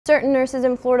Certain nurses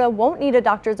in Florida won't need a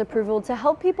doctor's approval to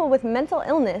help people with mental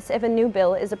illness if a new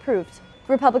bill is approved.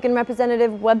 Republican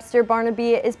Representative Webster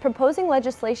Barnaby is proposing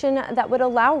legislation that would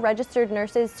allow registered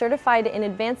nurses certified in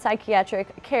advanced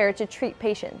psychiatric care to treat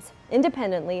patients,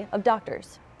 independently of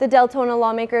doctors. The Deltona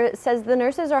lawmaker says the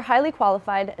nurses are highly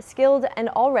qualified, skilled, and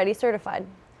already certified.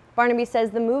 Barnaby says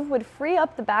the move would free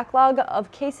up the backlog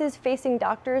of cases facing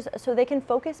doctors so they can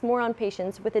focus more on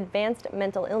patients with advanced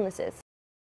mental illnesses.